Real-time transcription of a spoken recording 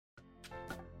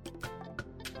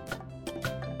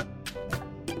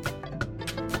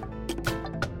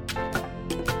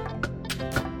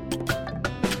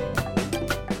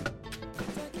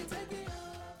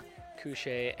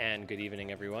Fouché, and good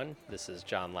evening, everyone. This is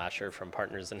John Lasher from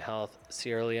Partners in Health,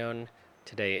 Sierra Leone.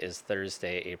 Today is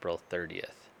Thursday, April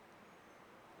 30th.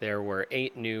 There were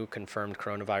 8 new confirmed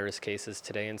coronavirus cases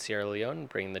today in Sierra Leone,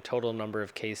 bringing the total number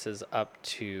of cases up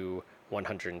to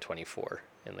 124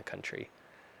 in the country.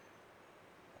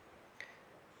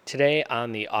 Today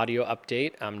on the audio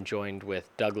update, I'm joined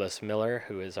with Douglas Miller,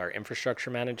 who is our infrastructure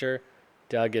manager.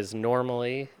 Doug is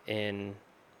normally in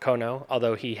Kono,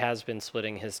 although he has been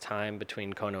splitting his time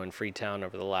between Kono and Freetown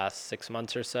over the last 6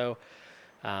 months or so.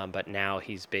 But now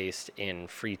he's based in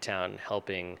Freetown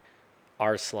helping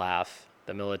RSLAF,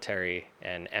 the military,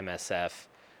 and MSF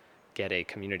get a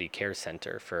community care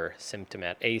center for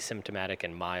asymptomatic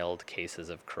and mild cases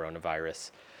of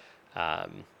coronavirus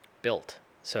built.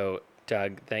 So,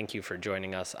 Doug, thank you for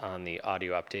joining us on the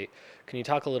audio update. Can you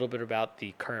talk a little bit about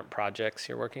the current projects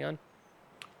you're working on?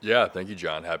 Yeah, thank you,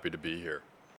 John. Happy to be here.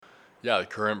 Yeah, the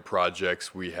current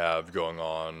projects we have going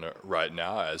on right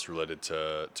now as related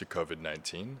to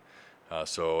COVID-19.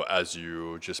 So as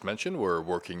you just mentioned, we're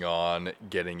working on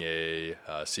getting a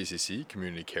CCC,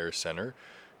 Community Care Center,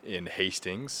 in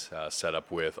Hastings, set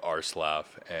up with RSLAF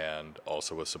and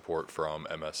also with support from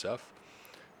MSF.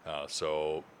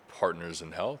 So Partners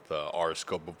in Health, our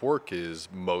scope of work is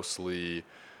mostly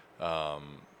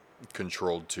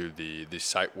controlled to the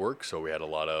site work. So we had a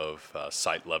lot of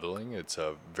site leveling. It's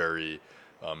a very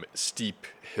steep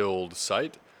hilled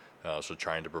site. So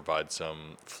trying to provide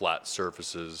some flat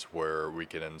surfaces where we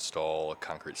can install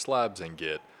concrete slabs and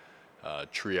get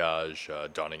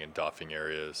triage, donning and doffing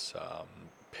areas,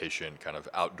 patient kind of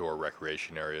outdoor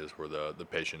recreation areas where the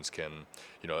patients can,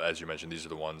 as you mentioned, these are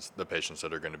the patients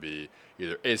that are going to be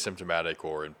either asymptomatic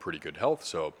or in pretty good health.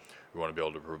 So we want to be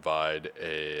able to provide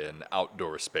an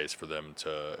outdoor space for them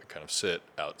to kind of sit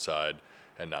outside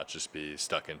and not just be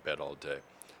stuck in bed all day.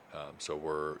 So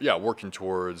we're working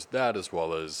towards that, as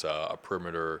well as a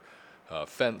perimeter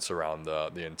fence around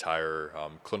the entire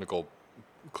clinical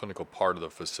part of the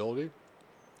facility.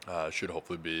 Should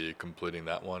hopefully be completing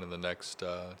that one in the next 2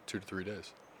 to 3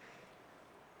 days.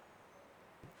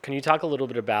 Can you talk a little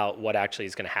bit about what actually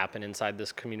is going to happen inside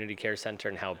this community care center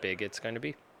and how big it's going to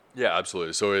be? Yeah,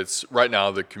 absolutely. So it's right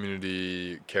now the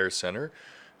community care center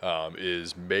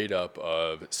is made up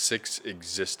of 6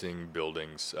 existing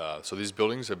buildings. So these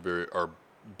buildings are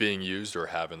being used or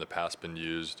have in the past been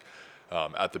used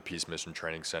at the Peace Mission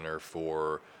Training Center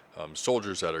for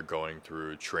soldiers that are going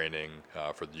through training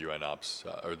for the UN ops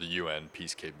or the UN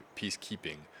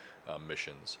peacekeeping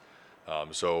missions.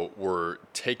 So we're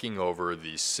taking over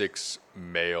the 6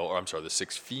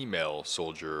 female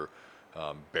soldier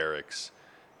barracks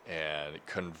and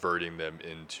converting them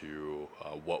into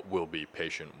what will be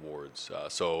patient wards.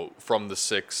 So from the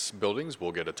 6 buildings,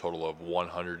 we'll get a total of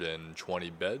 120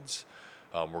 beds.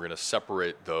 We're going to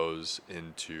separate those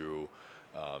into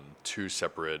 2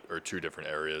 different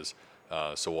areas.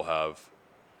 So we'll have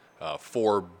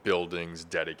 4 buildings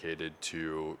dedicated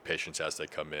to patients as they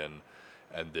come in.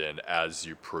 And then as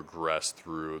you progress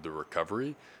through the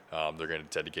recovery, they're going to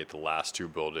dedicate the last 2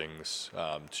 buildings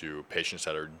to patients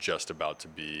that are just about to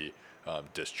be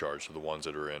discharged. So the ones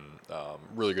that are in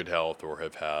really good health or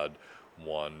have had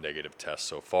 1 negative test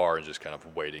so far and just kind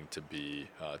of waiting to be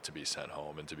sent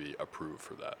home and to be approved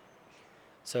for that.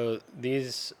 So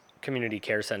these community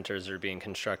care centers are being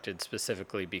constructed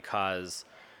specifically because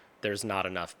there's not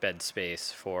enough bed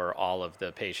space for all of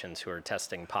the patients who are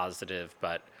testing positive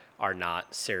but are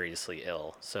not seriously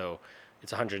ill. So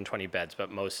it's 120 beds,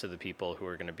 but most of the people who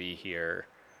are going to be here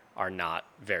are not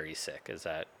very sick. Is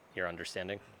that your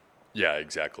understanding? Yeah,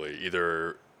 exactly.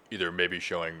 Either maybe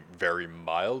showing very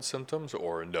mild symptoms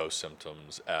or no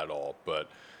symptoms at all. But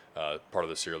part of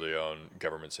the Sierra Leone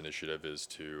government's initiative is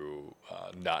to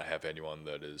not have anyone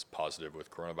that is positive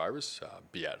with coronavirus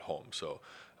be at home. So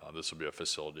this will be a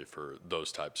facility for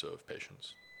those types of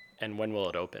patients. And when will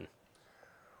it open?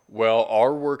 Well,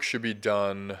 our work should be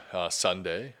done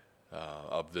Sunday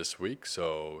of this week,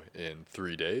 so in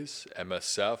 3 days.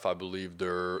 MSF, I believe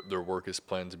their work is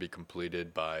planned to be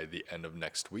completed by the end of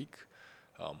next week,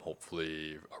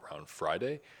 hopefully around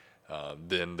Friday.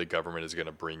 Then the government is going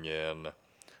to bring in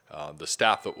the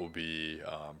staff that will be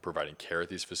providing care at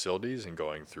these facilities and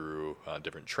going through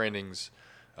different trainings,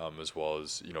 as well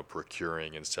as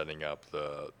procuring and setting up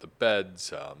the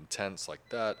beds, tents like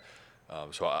that.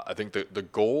 So I think the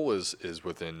goal is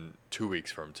within 2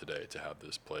 weeks from today to have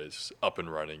this place up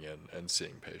and running and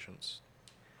seeing patients.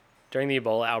 During the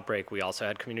Ebola outbreak, we also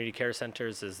had community care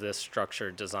centers. Is this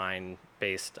structure designed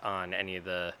based on any of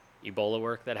the Ebola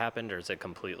work that happened, or is it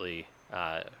completely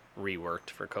reworked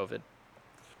for COVID?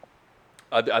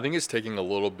 I think it's taking a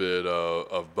little bit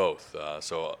of both.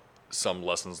 So some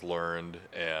lessons learned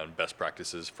and best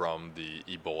practices from the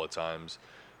Ebola times,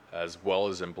 as well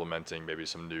as implementing maybe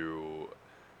some new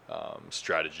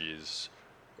strategies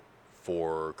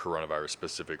for coronavirus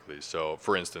specifically. So,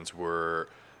 for instance, we're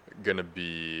going to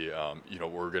be,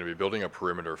 building a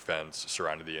perimeter fence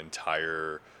surrounding the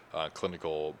entire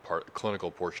clinical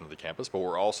portion of the campus, but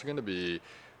we're also going to be,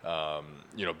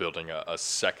 building a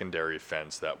secondary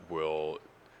fence that will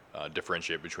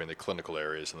differentiate between the clinical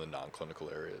areas and the non-clinical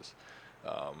areas,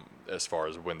 as far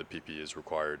as when the PPE is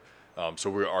required. So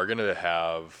we are going to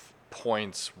have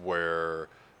points where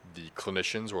the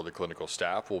clinicians or the clinical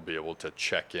staff will be able to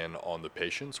check in on the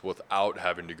patients without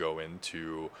having to go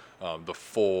into the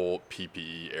full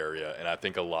PPE area. And I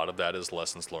think a lot of that is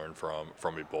lessons learned from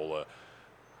Ebola.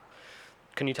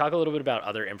 Can you talk a little bit about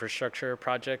other infrastructure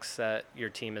projects that your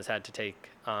team has had to take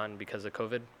on because of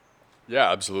COVID?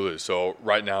 Yeah, absolutely. So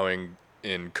right now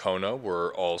in Kona,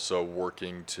 we're also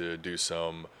working to do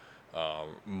some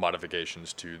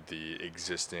modifications to the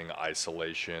existing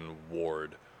isolation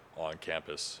ward on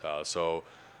campus. So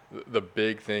the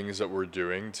big things that we're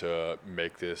doing to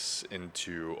make this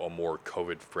into a more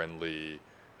COVID-friendly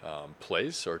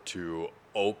place are to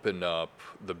open up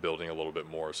the building a little bit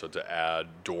more. So to add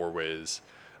doorways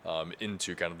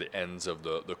into kind of the ends of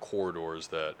the corridors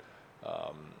that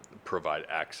provide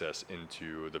access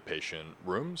into the patient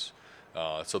rooms.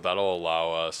 So that'll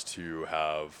allow us to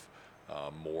have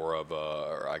more of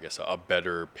a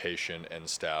better patient and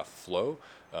staff flow.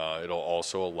 It'll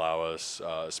also allow us,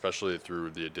 especially through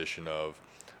the addition of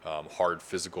hard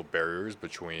physical barriers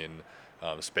between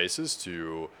spaces,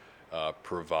 to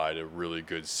provide a really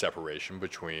good separation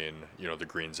between the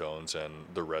green zones and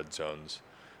the red zones,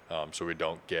 so we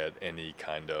don't get any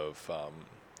kind of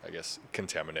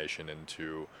contamination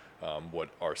into what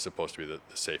are supposed to be the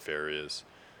safe areas.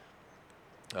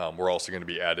 We're also going to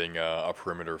be adding a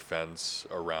perimeter fence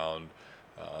around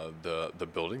the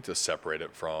building to separate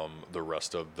it from the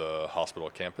rest of the hospital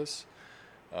campus.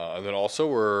 And then also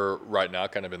we're right now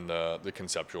kind of in the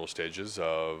conceptual stages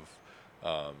of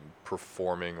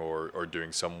performing or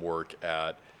doing some work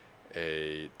at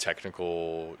a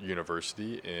technical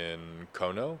university in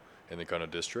Kono, in the Kono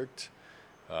district,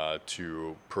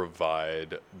 to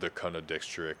provide the Kono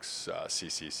district's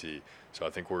CCC. So I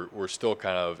think we're still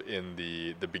kind of in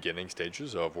the beginning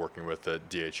stages of working with the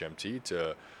DHMT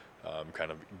to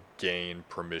kind of gain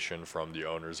permission from the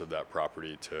owners of that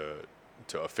property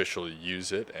to officially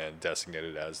use it and designate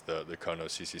it as the Kono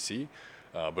CCC,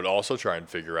 but also try and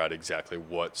figure out exactly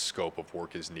what scope of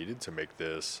work is needed to make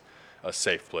this a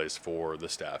safe place for the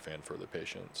staff and for the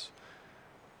patients.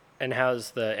 And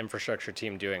how's the infrastructure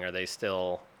team doing? Are they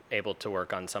still able to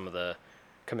work on some of the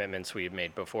commitments we've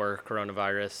made before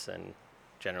coronavirus, and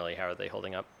generally how are they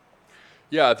holding up?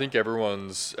 Yeah, I think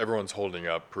everyone's holding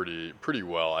up pretty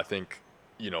well. I think,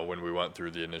 when we went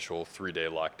through the initial 3-day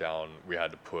lockdown, we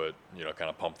had to put, kind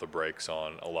of pump the brakes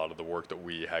on a lot of the work that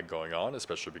we had going on,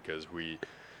 especially because we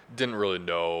didn't really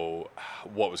know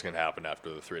what was going to happen after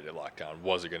the 3-day lockdown.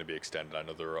 Was it going to be extended? I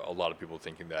know there are a lot of people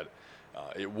thinking that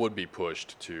it would be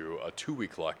pushed to a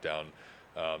 2-week lockdown.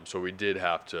 So we did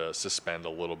have to suspend a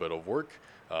little bit of work,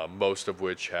 most of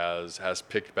which has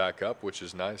picked back up, which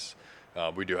is nice.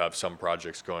 We do have some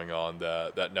projects going on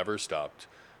that never stopped,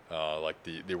 like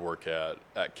the work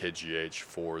at KGH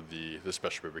for the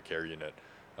special baby care unit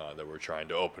that we're trying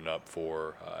to open up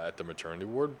for at the maternity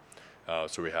ward.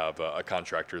 So we have a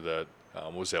contractor that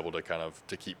was able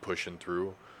to keep pushing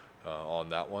through on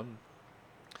that one.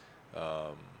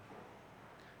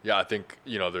 Yeah, I think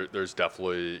there's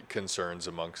definitely concerns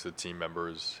amongst the team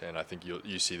members, and I think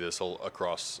you see this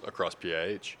across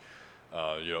PIH.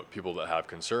 People that have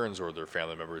concerns or their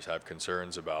family members have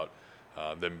concerns about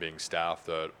them being staff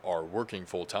that are working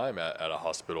full time at a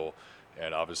hospital,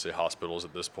 and obviously hospitals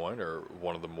at this point are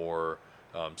one of the more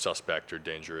suspect or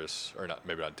dangerous, or not,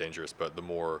 maybe not dangerous, but the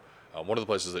more one of the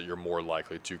places that you're more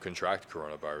likely to contract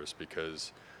coronavirus,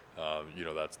 because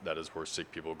that is where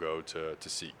sick people go to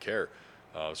seek care.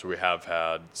 So we have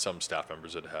had some staff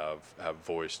members that have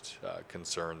voiced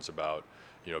concerns about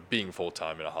being full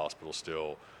time in a hospital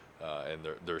still, and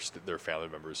their family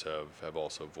members have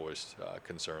also voiced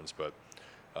concerns. But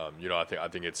I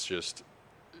think it's just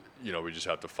we just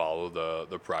have to follow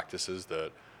the practices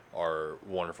that our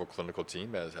wonderful clinical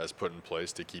team has put in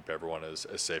place to keep everyone as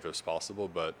safe as possible.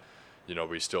 But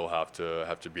we still have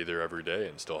to be there every day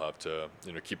and still have to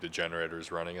keep the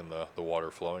generators running and the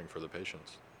water flowing for the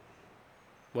patients.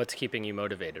 What's keeping you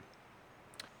motivated?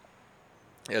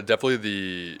 Yeah,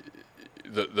 definitely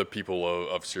the people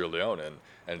of Sierra Leone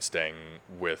and staying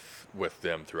with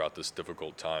them throughout this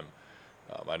difficult time.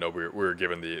 I know we were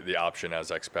given the option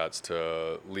as expats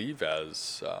to leave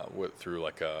through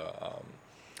like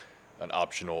an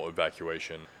optional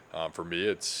evacuation. For me,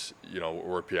 it's,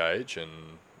 we're PIH,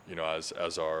 and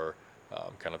as our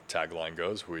kind of tagline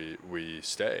goes, we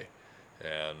stay.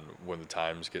 And when the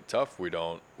times get tough, we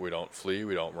don't flee,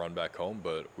 we don't run back home,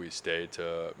 but we stay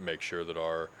to make sure that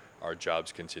our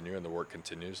jobs continue and the work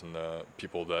continues, and the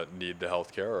people that need the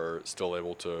healthcare are still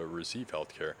able to receive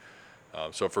healthcare.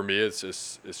 So for me,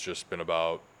 it's just been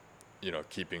about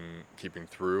keeping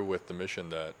through with the mission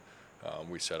that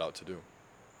we set out to do.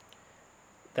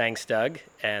 Thanks, Doug,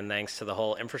 and thanks to the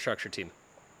whole infrastructure team.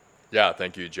 Yeah,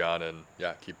 thank you, John, and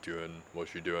keep doing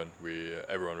what you're doing.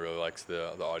 Everyone really likes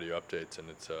the audio updates, and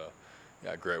it's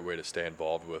a great way to stay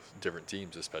involved with different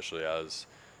teams, especially as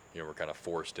we're kind of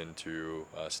forced into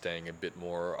staying a bit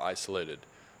more isolated.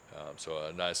 So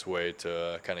a nice way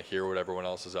to kind of hear what everyone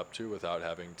else is up to without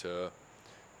having to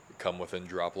come within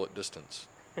droplet distance.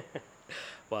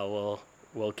 Well,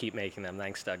 we'll keep making them.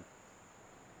 Thanks, Doug.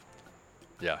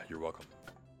 Yeah, you're welcome.